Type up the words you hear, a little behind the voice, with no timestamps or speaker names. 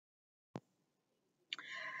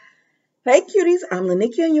Hey cuties, I'm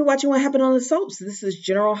Lanikia and you're watching What Happened on the Soaps. This is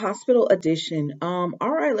General Hospital Edition. All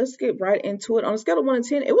right, let's get right into it. On a scale of 1 to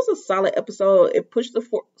 10, it was a solid episode. It pushed the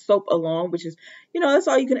soap along, which is, that's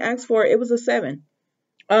all you can ask for. It was a 7.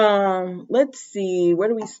 Let's see, where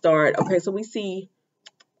do we start? Okay, so we see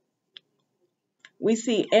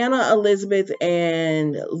Anna, Elizabeth,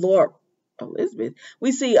 and Laura. Elizabeth.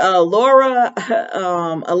 We see Laura,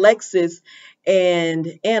 Alexis,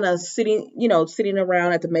 and Anna sitting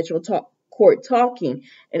around at the Court talking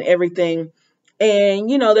and everything. And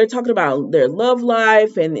they're talking about their love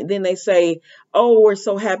life, and then they say, "Oh, we're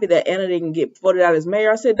so happy that Anna didn't get voted out as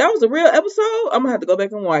mayor." I said, "That was a real episode. I'm gonna have to go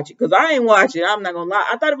back and watch it because I ain't watching. I'm not gonna lie.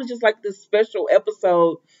 I thought it was just like this special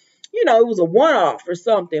episode. It was a one-off or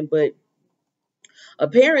something, but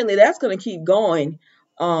apparently that's going to keep going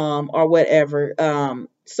or whatever.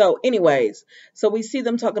 So anyways, so we see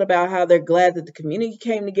them talking about how they're glad that the community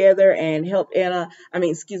came together and helped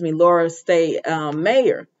Laura stay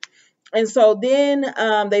mayor. And so then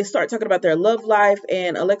they start talking about their love life,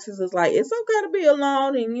 and Alexis is like, it's okay to be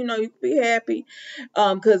alone, and you can be happy,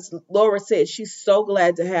 because Laura said she's so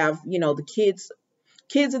glad to have the kids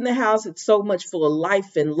in the house. It's so much full of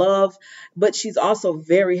life and love, but she's also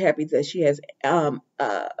very happy that she has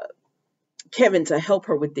Kevin to help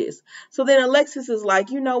her with this. So then Alexis is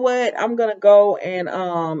like, you know what? I'm gonna go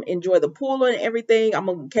and enjoy the pool and everything. I'm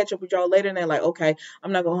gonna catch up with y'all later. And they're like, okay,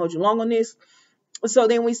 I'm not gonna hold you long on this. So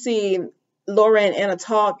then we see Laura and Anna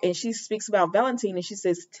talk, and she speaks about Valentine, and she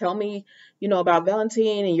says, tell me, about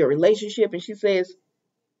Valentine and your relationship. And she says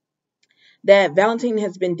that Valentine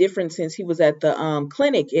has been different since he was at the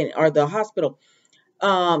clinic or the hospital.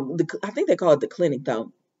 I think they call it the clinic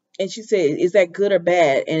though. And she said, is that good or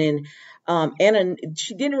bad? And Anna,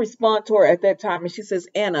 she didn't respond to her at that time. And she says,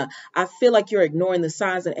 Anna, I feel like you're ignoring the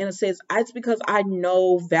signs. And Anna says, it's because I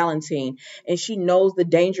know Valentine, and she knows the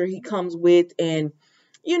danger he comes with. And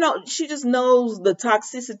she just knows the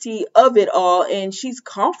toxicity of it all, and she's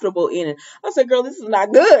comfortable in it. I said, girl, this is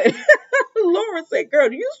not good. Laura said,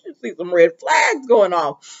 girl, you should see some red flags going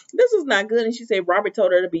on. This is not good. And she said Robert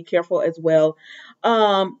told her to be careful as well.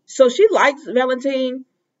 So she likes Valentine,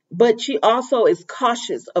 but she also is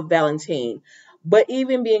cautious of Valentine. But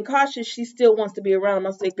even being cautious, she still wants to be around him.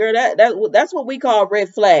 I said, girl, that's what we call red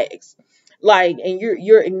flags. Like, and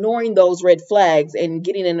you're ignoring those red flags and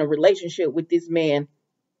getting in a relationship with this man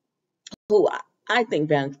who I think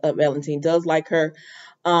Valentine does like her.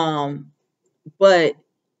 Um, but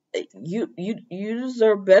you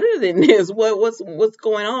deserve better than this. What's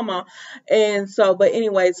going on, Mom? And so, but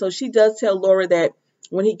anyway, so she does tell Laura that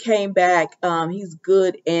when he came back, he's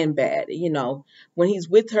good and bad. When he's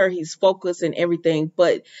with her, he's focused and everything,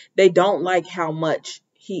 but they don't like how much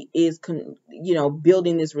he is,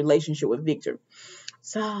 building this relationship with Victor.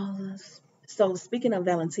 So, so speaking of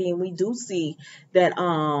Valentine, we do see that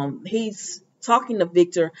he's talking to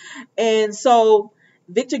Victor, and so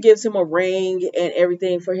Victor gives him a ring and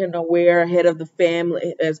everything for him to wear head of the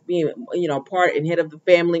family, as being part and head of the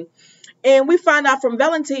family. And we find out from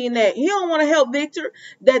Valentine that he don't want to help Victor,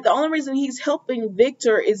 that the only reason he's helping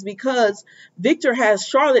Victor is because Victor has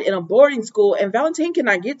Charlotte in a boarding school and Valentine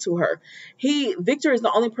cannot get to her. Victor is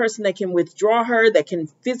the only person that can withdraw her, that can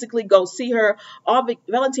physically go see her. All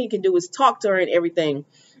Valentine can do is talk to her and everything.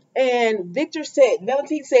 And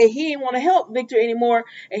Valentine said he didn't want to help Victor anymore.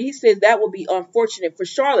 And he said that would be unfortunate for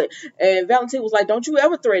Charlotte. And Valentine was like, don't you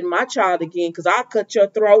ever threaten my child again, because I'll cut your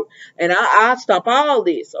throat and I'll stop all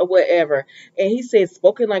this or whatever. And he said,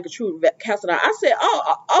 spoken like a true counselor. I said,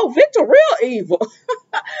 oh, Victor, real evil.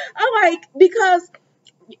 I'm like, because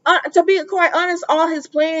to be quite honest, all his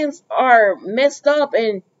plans are messed up,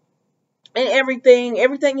 and everything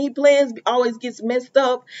he plans always gets messed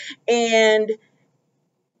up. And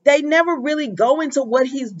they never really go into what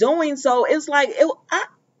he's doing. So it's like, I'm not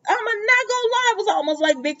gonna lie, it was almost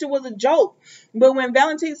like Victor was a joke. But when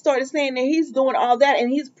Valentine started saying that he's doing all that, and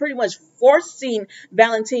he's pretty much forcing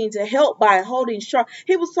Valentine to help by holding Charlotte,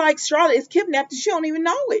 he was like, Charlotte is kidnapped and she don't even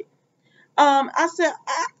know it. I said,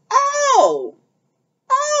 oh,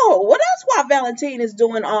 well, that's why Valentine is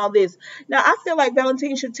doing all this. Now, I feel like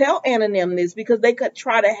Valentine should tell Anna this, because they could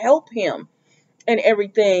try to help him and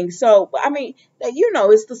everything. So, I mean,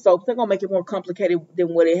 it's the soap. They're going to make it more complicated than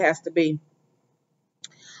what it has to be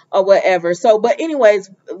or whatever. So, but anyways,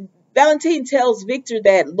 Valentine tells Victor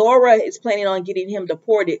that Laura is planning on getting him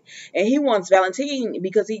deported, and he wants Valentine,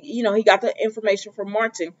 because he got the information from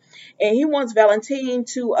Martin, and he wants Valentine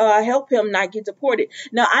to help him not get deported.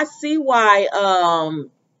 Now, I see why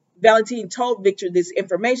Valentine told Victor this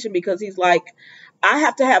information, because he's like, I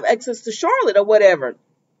have to have access to Charlotte or whatever.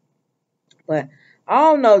 But I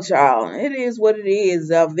don't know, child. It is what it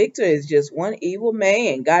is. Victor is just one evil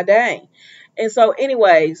man. God dang. And so,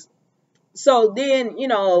 anyways, so then,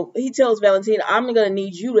 he tells Valentine, I'm going to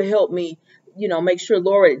need you to help me, make sure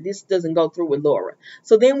this doesn't go through with Laura.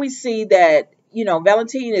 So then we see that,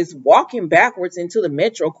 Valentine is walking backwards into the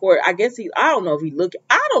Metro Court. I guess I don't know if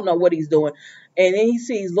I don't know what he's doing. And then he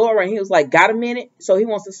sees Laura and he was like, got a minute? So he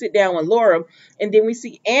wants to sit down with Laura. And then we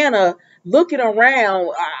see Anna looking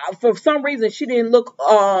around. For some reason, she didn't look,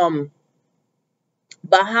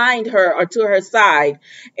 behind her or to her side,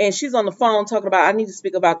 and she's on the phone talking about, I need to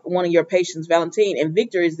speak about one of your patients, Valentine, and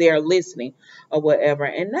Victor is there listening or whatever.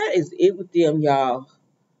 And that is it with them, y'all.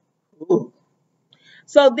 Ooh.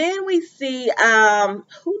 So then we see,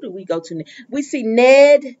 who do we go to? We see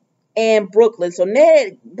Ned and Brooklyn. So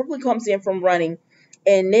Brooklyn comes in from running,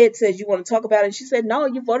 and Ned says, you want to talk about it? And she said, no,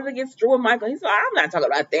 you voted against Drew and Michael. He said, I'm not talking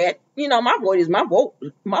about that. My vote is my vote.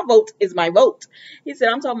 My vote is my vote. He said,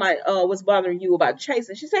 I'm talking about what's bothering you about Chase.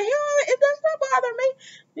 And she said, yeah, it does not bother me.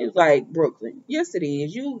 He was like, Brooklyn, yes it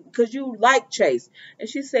is. Because you like Chase. And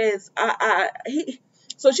she says,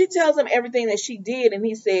 so she tells him everything that she did. And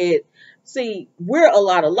he said, see, we're a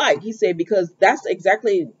lot alike. He said, because that's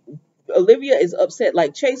exactly, Olivia is upset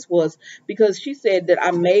like Chase was, because she said that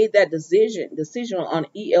I made that decision on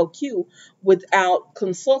ELQ without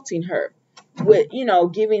consulting her, with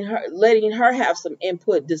letting her have some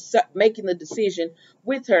input, making the decision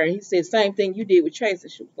with her. And he said, same thing you did with Chase.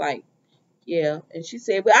 And she was like, yeah. And she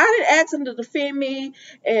said, but I didn't ask him to defend me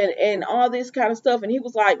and all this kind of stuff. And he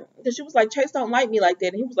was like, she was like, Chase don't like me like that.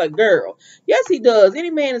 And he was like, girl, yes he does. Any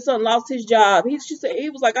man that son lost his job, she said, he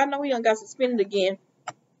was like, I know he done got suspended again.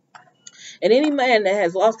 And any man that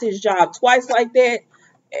has lost his job twice like that,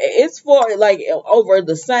 it's for like over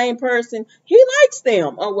the same person. He likes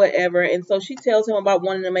them or whatever. And so she tells him about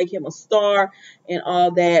wanting to make him a star and all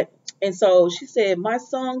that. And so she said, my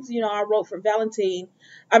songs, I wrote for Valentine,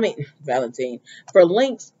 for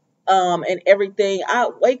Lynx, and everything. I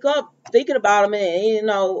wake up thinking about him and,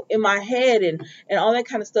 in my head and all that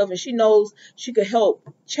kind of stuff. And she knows she could help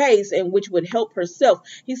Chase, and which would help herself.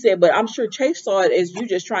 He said, but I'm sure Chase saw it as you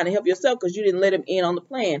just trying to help yourself because you didn't let him in on the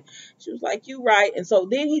plan. She was like, you right. And so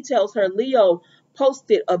then he tells her Leo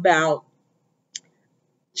posted about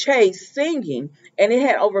Chase singing, and it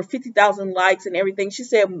had over 50,000 likes and everything. She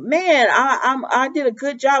said, man, I did a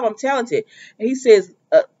good job. I'm talented. And he says,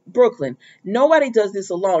 Brooklyn, nobody does this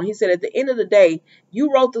alone. He said, at the end of the day,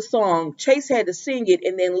 you wrote the song, Chase had to sing it,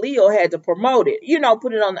 and then Leo had to promote it,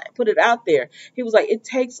 put it out there. He was like, it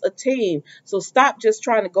takes a team. So stop just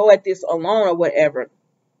trying to go at this alone or whatever.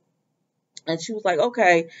 And she was like,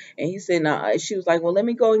 okay. And he said, nah. She was like, well, let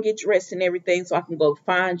me go and get dressed and everything so I can go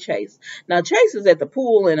find Chase. Now, Chase is at the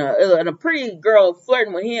pool, and a pretty girl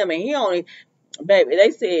flirting with him. And he only, baby, they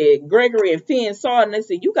said Gregory and Finn saw it, and they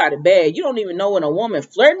said, you got it bad. You don't even know when a woman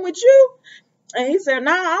flirting with you. And he said,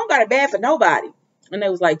 nah, I don't got it bad for nobody. And they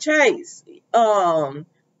was like, Chase,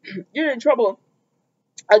 you're in trouble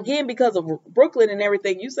again because of Brooklyn and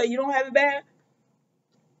everything. You say you don't have it bad?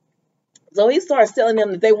 So he starts telling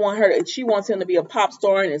them that they want her, and she wants him to be a pop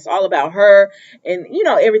star, and it's all about her, and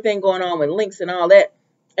everything going on with Lynx and all that.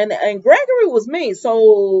 And Gregory was mean.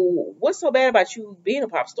 So what's so bad about you being a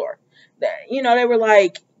pop star? They were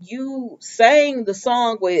like, you sang the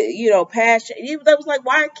song with passion. They was like,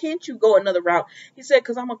 why can't you go another route? He said,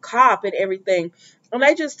 because I'm a cop and everything. And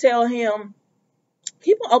they just tell him,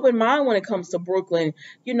 keep an open mind when it comes to Brooklyn,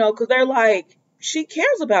 because they're like, she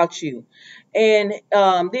cares about you. And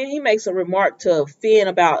then he makes a remark to Finn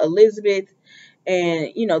about Elizabeth.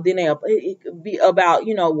 And, then it could be about,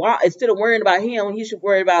 why, instead of worrying about him, he should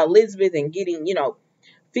worry about Elizabeth and getting,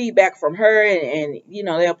 feedback from her. And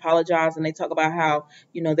they apologize, and they talk about how,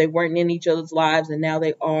 they weren't in each other's lives and now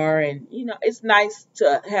they are. And, it's nice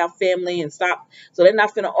to have family and stop. So they're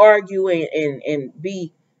not going to argue and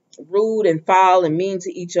be rude and foul and mean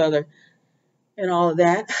to each other and all of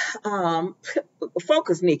that.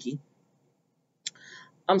 Focus, Nikki.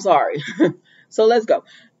 I'm sorry. So let's go.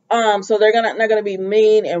 So they're not gonna be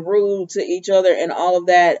mean and rude to each other and all of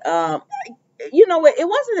that. You know what? It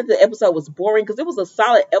wasn't that the episode was boring, because it was a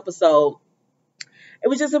solid episode. It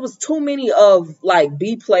was too many of like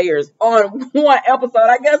B players on one episode.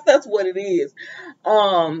 I guess that's what it is.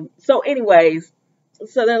 So anyways,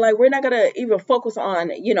 so they're like, we're not gonna even focus on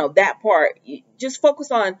that part. Just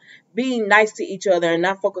focus on being nice to each other and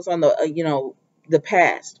not focus on the the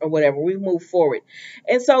past or whatever. We move forward.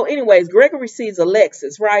 And so anyways, Gregory sees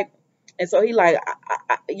Alexis, right? And so he like,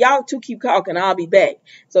 y'all two keep talking, I'll be back.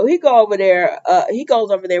 So he goes over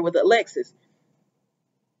there with Alexis.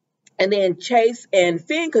 And then Chase and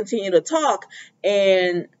Finn continue to talk,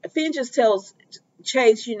 and Finn just tells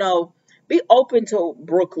Chase, be open to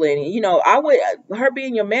Brooklyn. I would, her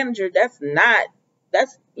being your manager, it's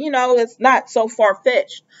not so far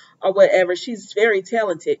fetched or whatever. She's very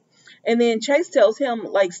talented. And then Chase tells him,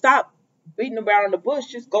 like, stop beating around the bush,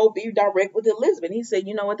 just go be direct with Elizabeth. He said,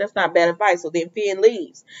 you know what, that's not bad advice. So then Finn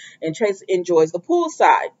leaves and Chase enjoys the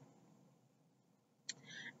poolside.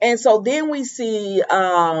 And so then we see,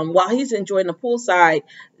 while he's enjoying the poolside,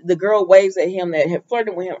 the girl waves at him that had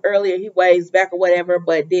flirted with him earlier. He waves back or whatever,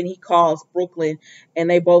 but then he calls Brooklyn, and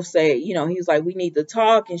they both say, he's like, we need to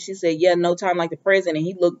talk. And she said, yeah, no time like the present. And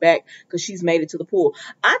he looked back because she's made it to the pool.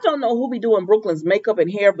 I don't know who be doing Brooklyn's makeup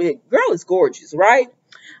and hair, but girl is gorgeous, right?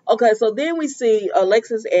 Okay, so then we see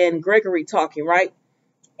Alexis and Gregory talking, right?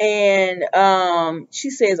 And she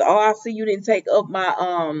says, oh, I see you didn't take up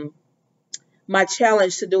my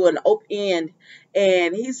challenge to do an open end.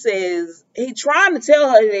 And he says he trying to tell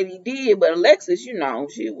her that he did, but Alexis, she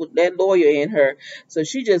was that lawyer in her, so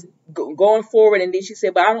she just going forward. And then she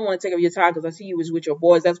said, but I don't want to take up your time because I see you was with your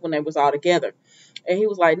boys. That's when they was all together. And he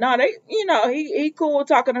was like, no, he cool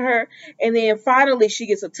talking to her. And then finally she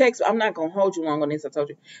gets a text. I'm not gonna hold you long on this, I told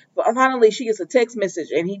you. But finally she gets a text message,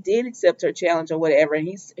 and he did accept her challenge or whatever. And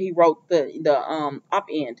he wrote the op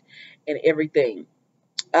end and everything.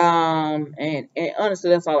 And honestly,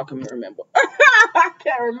 that's all I can remember. I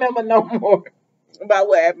can't remember no more about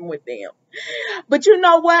what happened with them. But you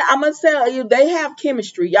know what? I'm gonna tell you, they have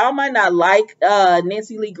chemistry. Y'all might not like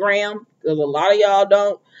Nancy Lee Graham, because a lot of y'all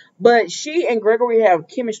don't. But she and Gregory have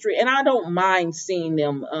chemistry, and I don't mind seeing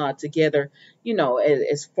them together,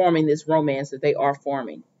 as forming this romance that they are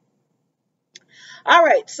forming. All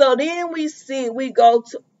right, so then we go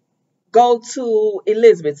to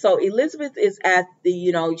Elizabeth. So Elizabeth is at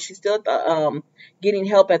she's still at the getting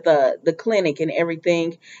help at the clinic and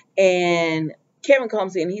everything. And Kevin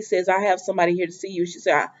comes in. He says, I have somebody here to see you. She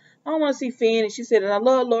said, I don't want to see Finn. And she said, and I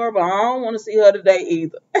love Laura, but I don't want to see her today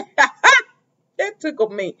either. That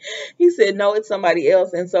tickled me. He said, no, it's somebody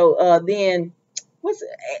else. And so then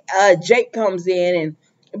Jake comes in,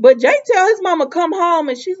 but Jake tells his mama come home,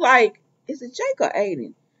 and she's like, is it Jake or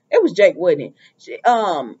Aiden? It was Jake, wasn't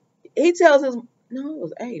it? He tells his, no, it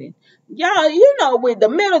was Aiden. Y'all, when the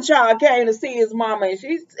middle child came to see his mama, and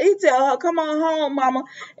he tell her, come on home, mama.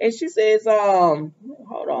 And she says, hold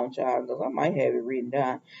on, child, because I might have it written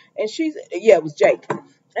down. And it was Jake.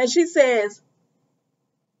 And she says,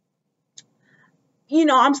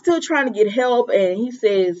 I'm still trying to get help. And he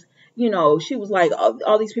says, she was like,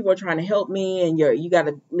 all these people are trying to help me, and you got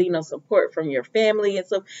to lean on support from your family. And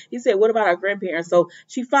so he said, what about our grandparents? So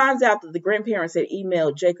she finds out that the grandparents had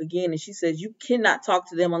emailed Jake again, and she says, you cannot talk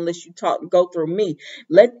to them unless you go through me.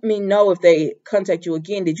 Let me know if they contact you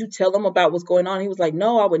again. Did you tell them about what's going on? He was like,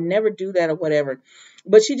 no, I would never do that or whatever.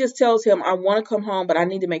 But she just tells him, I want to come home, but I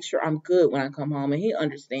need to make sure I'm good when I come home. And he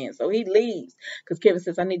understands. So he leaves because Kevin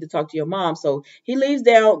says, I need to talk to your mom. So he goes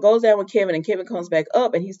down with Kevin, and Kevin comes back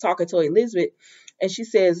up, and he's talking to Elizabeth. And she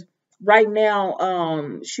says, right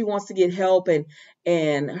now, she wants to get help,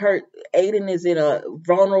 and her Aiden is in a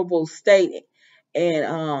vulnerable state.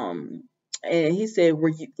 And he said, were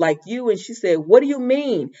you like you? And she said, what do you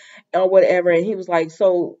mean? Or whatever. And he was like,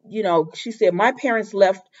 so, she said, my parents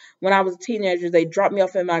left when I was a teenager. They dropped me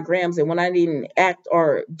off at my grams. And when I didn't act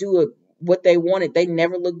or do what they wanted, they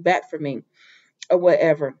never looked back for me or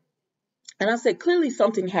whatever. And I said, clearly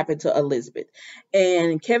something happened to Elizabeth.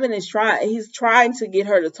 And Kevin he's trying to get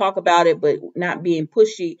her to talk about it, but not being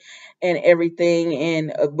pushy and everything.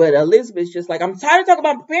 And but Elizabeth's just like, I'm tired of talking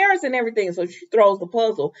about my parents and everything. So she throws the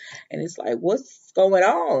puzzle, and it's like, what's going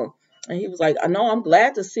on? And he was like, I know, I'm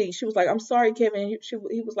glad to see. She was like, I'm sorry, Kevin.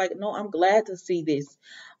 He was like, no, I'm glad to see this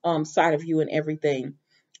side of you and everything.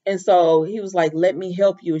 And so he was like, let me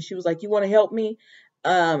help you. And she was like, you want to help me?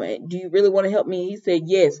 Do you really want to help me? He said,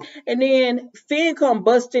 yes. And then Finn come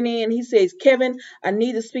busting in. He says, Kevin, I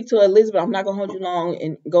need to speak to Elizabeth. I'm not going to hold you long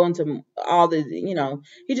and go into all the,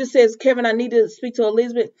 he just says, Kevin, I need to speak to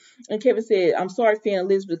Elizabeth. And Kevin said, I'm sorry, Finn,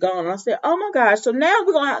 Elizabeth gone. And I said, oh my gosh. So now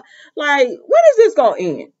we're going to like, when is this going to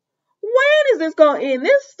end? When is this going to end?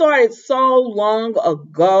 This started so long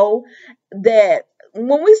ago that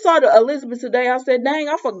when we saw the Elizabeth today, I said, dang,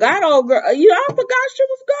 I forgot old girl. I forgot she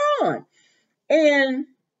was gone. And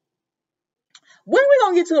when we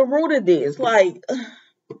gonna get to the root of this? Like,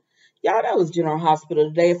 y'all, that was General Hospital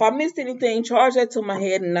today. If I missed anything, charge that to my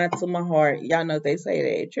head and not to my heart. Y'all know they say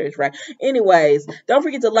that at church, right? Anyways, don't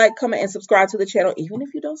forget to like, comment, and subscribe to the channel. Even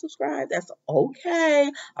if you don't subscribe, that's okay.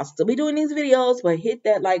 I'll still be doing these videos, but hit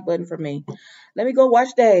that like button for me. Let me go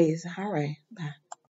watch Days. All right, bye.